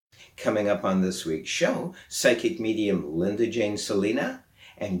Coming up on this week's show, psychic medium Linda Jane Selina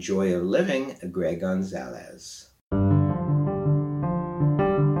and Joy of Living, Gregg Gonzales.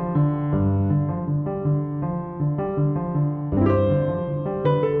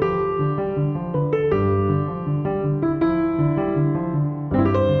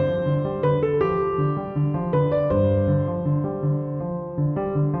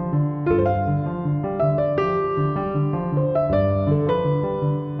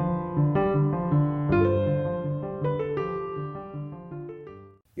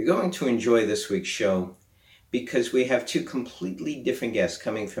 You're going to enjoy this week's show because we have two completely different guests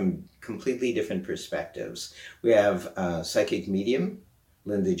coming from completely different perspectives. We have psychic medium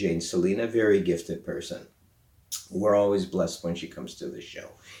Linda Jane Selina, very gifted person. We're always blessed when she comes to the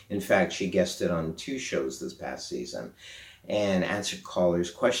show. In fact, she guested on 2 shows this past season and answered callers'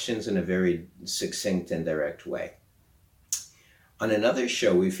 questions in a very succinct and direct way. On another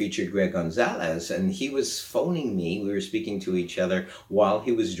show, we featured Gregg Gonzales, and he was phoning me. We were speaking to each other while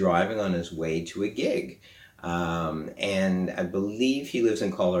he was driving on his way to a gig. And I believe he lives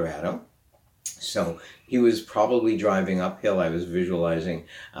in Colorado. So he was probably driving uphill. I was visualizing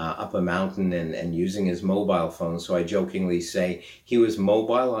up a mountain and using his mobile phone. So I jokingly say he was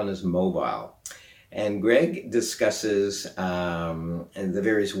mobile on his mobile. And Gregg discusses the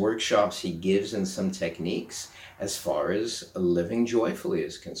various workshops he gives and some techniques as far as living joyfully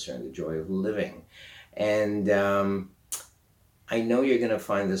is concerned, the joy of living. And I know you're going to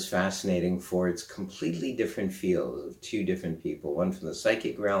find this fascinating for its completely different field of 2 different people, one from the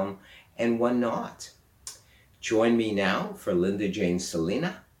psychic realm and one not. Join me now for Linda Jane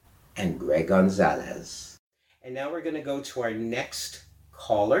Selina and Gregg Gonzales. And now we're going to go to our next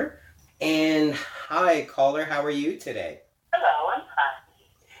caller. And hi, caller, how are you today? Hello, I'm fine.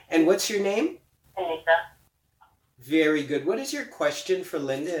 And what's your name? Anita. Very good. What is your question for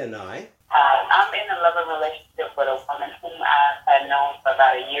Linda and I? I'm in a loving relationship with a woman whom I've had known for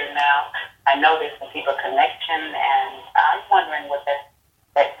about a year now. I know there's some deeper connection, and I'm wondering what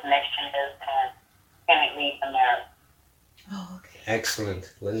that connection is, and can it lead to marriage? Oh, okay.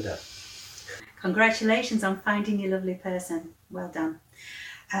 Excellent. Linda. Congratulations on finding your lovely person. Well done.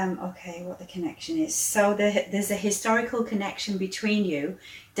 Okay, what the connection is. So there's a historical connection between you.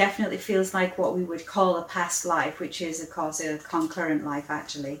 Definitely feels like what we would call a past life, which is, of course, a concurrent life,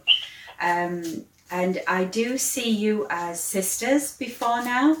 actually. And I do see you as sisters before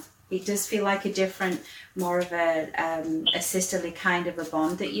now. It does feel like a different, more of a sisterly kind of a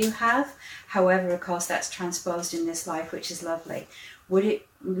bond that you have. However, of course, that's transposed in this life, which is lovely. Would it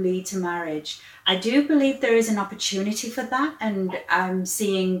lead to marriage? I do believe there is an opportunity for that, and I'm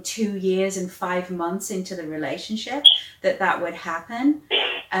seeing 2 years and 5 months into the relationship that would happen.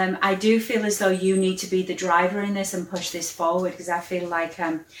 I do feel as though you need to be the driver in this and push this forward, because I feel like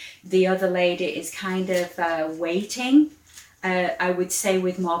the other lady is kind of waiting, I would say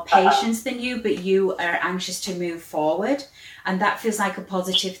with more patience than you, but you are anxious to move forward. And that feels like a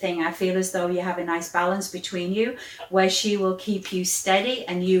positive thing. I feel as though you have a nice balance between you, where she will keep you steady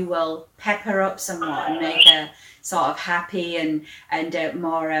and you will pep her up somewhat and make her sort of happy and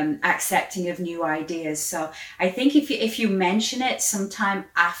more accepting of new ideas. So I think if you mention it sometime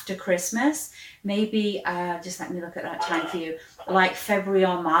after Christmas, maybe just let me look at that time for you, like February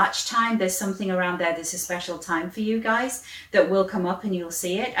or March time, there's something around there, there's a special time for you guys that will come up and you'll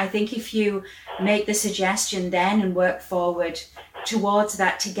see it. I think if you make the suggestion then and work forward towards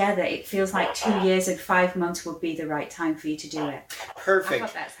that together, it feels like 2 years and 5 months would be the right time for you to do it. Perfect. I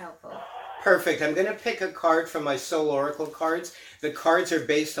hope that's helpful. Perfect. I'm going to pick a card from my Soul Oracle cards. The cards are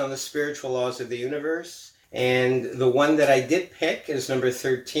based on the spiritual laws of the universe. And the one that I did pick is number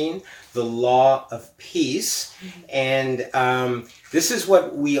 13, the Law of Peace. And this is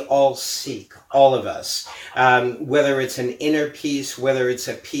what we all seek, all of us. Whether it's an inner peace, whether it's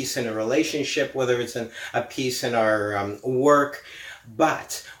a peace in a relationship, whether it's a peace in our work.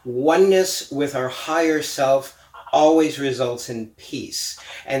 But oneness with our higher self always results in peace.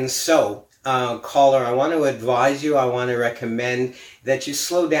 And so, caller, I want to advise you, I want to recommend that you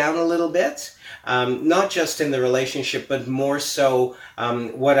slow down a little bit. Not just in the relationship, but more so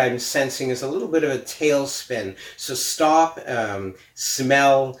what I'm sensing is a little bit of a tailspin. So stop,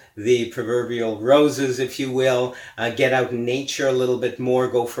 smell the proverbial roses, if you will, get out in nature a little bit more,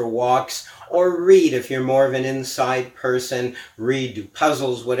 go for walks, or read if you're more of an inside person, read, do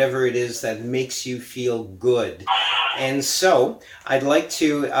puzzles, whatever it is that makes you feel good. And so I'd like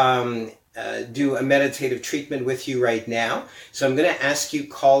to do a meditative treatment with you right now. So I'm going to ask you,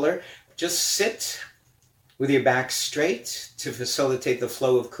 caller, just sit with your back straight to facilitate the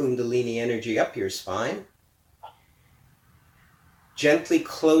flow of Kundalini energy up your spine. Gently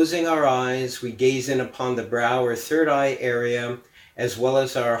closing our eyes, we gaze in upon the brow or third eye area, as well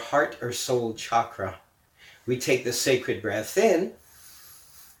as our heart or soul chakra. We take the sacred breath in,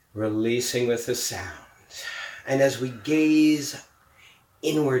 releasing with a sound. And as we gaze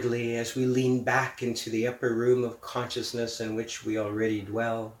inwardly, as we lean back into the upper room of consciousness in which we already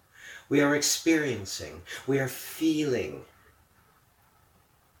dwell, we are experiencing, we are feeling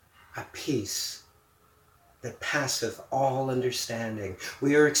a peace that passeth all understanding.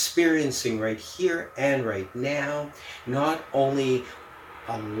 We are experiencing right here and right now, not only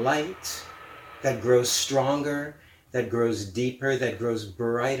a light that grows stronger, that grows deeper, that grows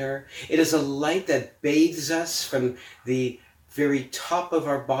brighter. It is a light that bathes us from the very top of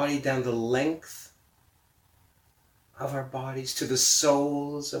our body down the length of our bodies to the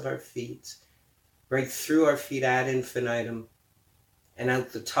soles of our feet, right through our feet ad infinitum, and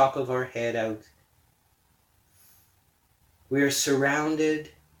out the top of our head out. We are surrounded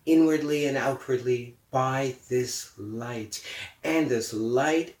inwardly and outwardly by this light. And this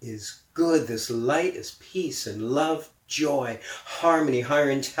light is good. This light is peace and love, joy, harmony, higher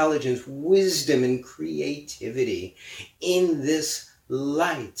intelligence, wisdom, and creativity. In this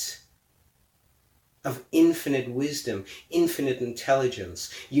light of infinite wisdom, infinite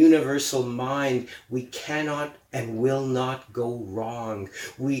intelligence, universal mind, we cannot and will not go wrong.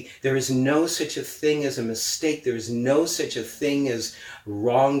 There is no such a thing as a mistake. There is no such a thing as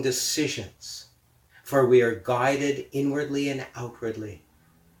wrong decisions. For we are guided inwardly and outwardly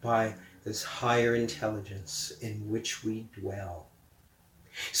by this higher intelligence in which we dwell.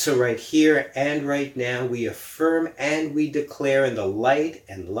 So right here and right now, we affirm and we declare in the light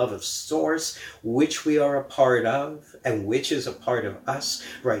and love of Source, which we are a part of and which is a part of us,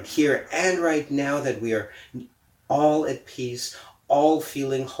 right here and right now, that we are all at peace, all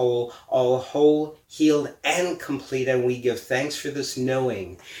feeling whole, healed, and complete. And we give thanks for this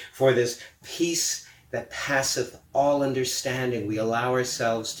knowing, for this peace that passeth all understanding. We allow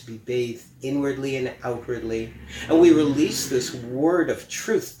ourselves to be bathed inwardly and outwardly. And we release this word of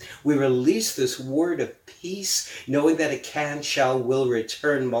truth. We release this word of peace, knowing that it can, shall, will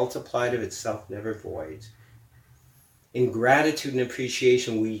return, multiplied of itself, never void. In gratitude and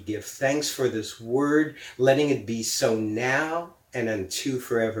appreciation, we give thanks for this word, letting it be so now and unto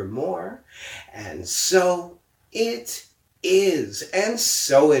forevermore. And so it is. And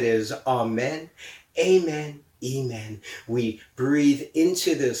so it is. Amen. Amen. Amen. We breathe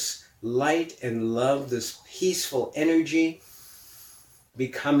into this light and love, this peaceful energy,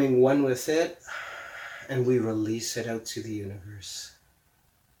 becoming one with it, and we release it out to the universe.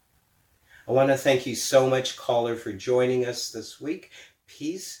 I want to thank you so much, caller, for joining us this week.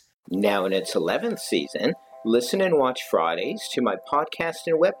 Peace. Now in its 11th season, listen and watch Fridays to my podcast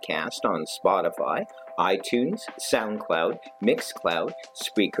and webcast on Spotify, iTunes, SoundCloud, Mixcloud,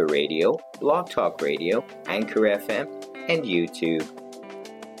 Spreaker Radio, Blog Talk Radio, Anchor FM, and YouTube.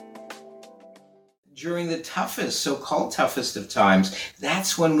 During the toughest, so-called toughest of times,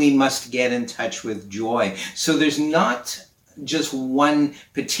 that's when we must get in touch with joy. So there's not just one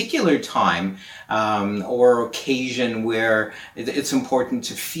particular time or occasion where it's important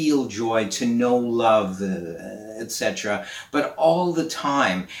to feel joy, to know love, etc., but all the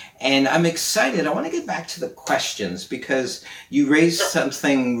time. And I'm excited. I want to get back to the questions, because you raised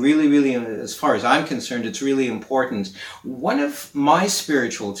something really, really, as far as I'm concerned, it's really important. One of my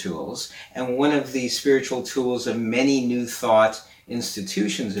spiritual tools, and one of the spiritual tools of many New Thought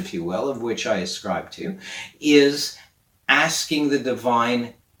institutions, if you will, of which I ascribe to, is asking the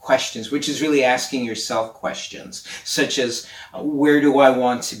divine questions, which is really asking yourself questions, such as, where do I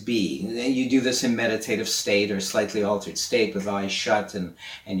want to be? And you do this in meditative state or slightly altered state with eyes shut and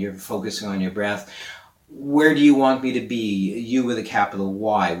you're focusing on your breath. Where do you want me to be? You with a capital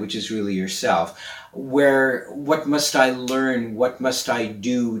Y, which is really yourself. What must I learn? What must I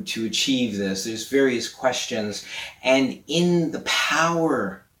do to achieve this? There's various questions. And in the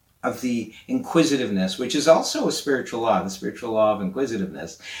power of the inquisitiveness, which is also a spiritual law, the spiritual law of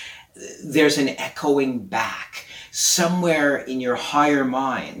inquisitiveness, there's an echoing back. Somewhere in your higher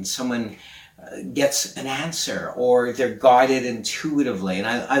mind, someone gets an answer, or they're guided intuitively. And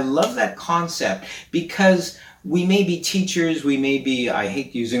I love that concept, because we may be teachers, we may be, I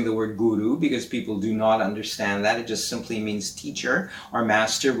hate using the word guru because people do not understand that. It just simply means teacher, or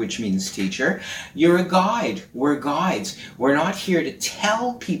master, which means teacher. You're a guide. We're guides. We're not here to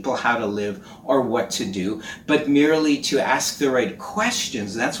tell people how to live or what to do, but merely to ask the right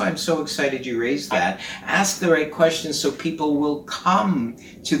questions. That's why I'm so excited you raised that. Ask the right questions so people will come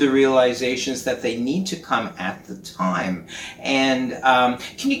to the realizations that they need to come at the time. And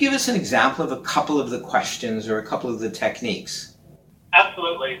can you give us an example of a couple of the questions or a couple of the techniques?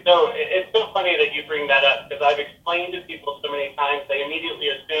 Absolutely. So it's so funny that you bring that up, because I've explained to people so many times, they immediately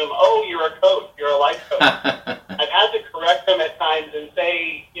assume, oh, you're a coach, you're a life coach. I've had to correct them at times and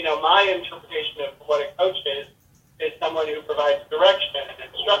say, my interpretation of what a coach is someone who provides direction and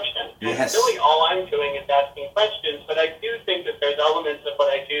instruction. And Yes. really all I'm doing is asking questions, but I do think that there's elements of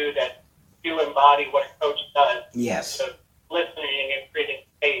what I do that do embody what a coach does. Yes. So listening and creating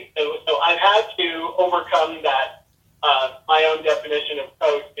space. So I've had to overcome that. My own definition of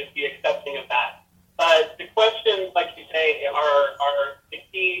coach is the accepting of that. But the questions, like you say, are the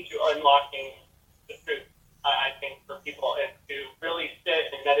key to unlocking the truth, I think, for people, and to really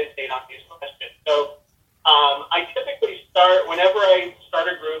sit and meditate on these questions. So I typically start, whenever I start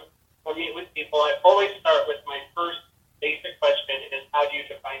a group or meet with people, I always start with my first basic question is, how do you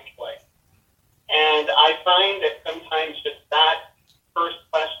define joy? And I find that sometimes just that first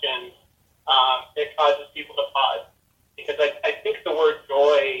question, it causes people to pause. Because I think the word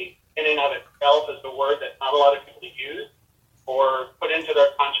joy in and of itself is a word that not a lot of people use or put into their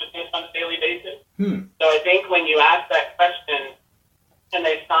consciousness on a daily basis. So I think when you ask that question and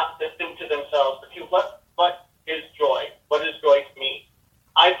they stop to think to themselves, okay, what is joy? What is joy to me?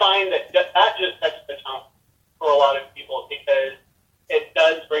 I find that just sets the tone for a lot of people, because it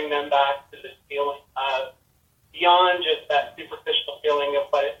does bring them back to this feeling of beyond just that superficial feeling of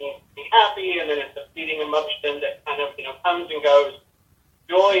what it means to be happy, and then it's a fleeting emotion that kind of, comes and goes.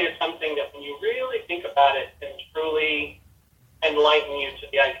 Joy is something that when you really think about it can truly enlighten you to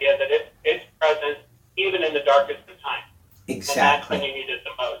the idea that it's present even in the darkest of times. Exactly. And that's when you need it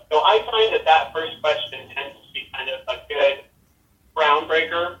the most. So I find that first question tends to be kind of a good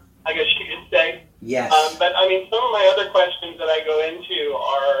groundbreaker, I guess you could say. Yes. But some of my other questions that I go into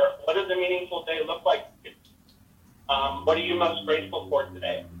are, what does a meaningful day look like to you? What are you most grateful for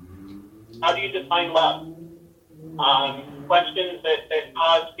today? How do you define love? Questions that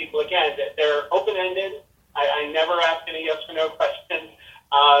cause people, again, that they're open-ended. I never ask any yes or no questions.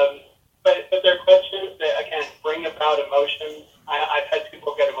 But they're questions that, again, bring about emotions. I've had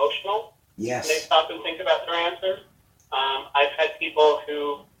people get emotional. Yes. And they stop and think about their answers. I've had people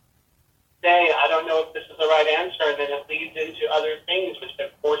who say, I don't know if this is the right answer, and then it leads into other things, which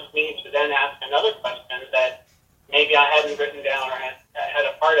have forced me to then ask another question that maybe I hadn't written down or had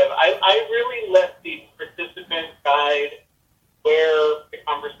a part of. I really let the participant guide where the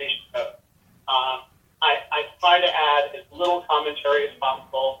conversation goes. I try to add as little commentary as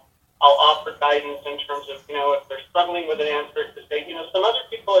possible. I'll offer guidance in terms of, if they're struggling with an answer, to say, some other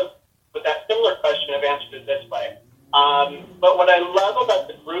people with that similar question have answered it this way. But what I love about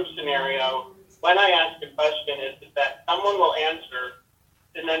the group scenario, when I ask a question, is that someone will answer,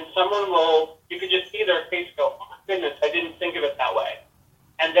 and then you could just see their face go, oh my goodness, I didn't think of it that way.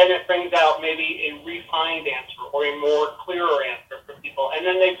 And then it brings out maybe a refined answer or a more clearer answer for people. And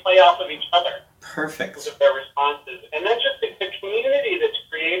then they play off of each other. Perfect. Of their responses. And then just the community that's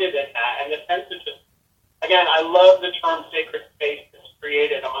created in that, and the sense of just, again, I love the term sacred space that's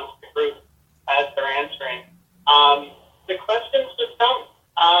created amongst the group as they're answering. The questions just come.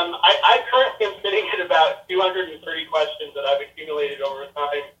 I currently am sitting at about 230 questions that I've accumulated over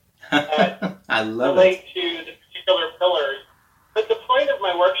time. I love relate to the particular pillars. But the point of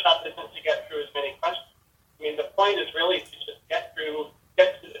my workshop isn't to get through as many questions. The point is really to just get to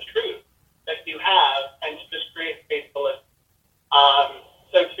the truth that you have and to just create space to listen.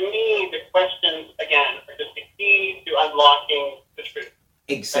 So to me, the questions, again, are just the key to unlocking the truth.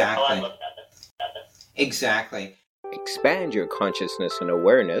 Exactly. That's how I look at it. Exactly. Expand your consciousness and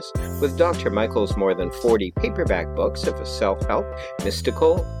awareness with Dr. Michael's more than 40 paperback books of a self-help,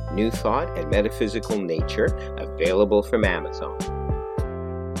 mystical, new thought, and metaphysical nature, available from Amazon.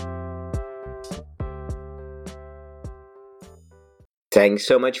 Thanks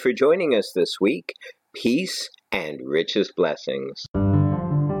so much for joining us this week. Peace and richest blessings.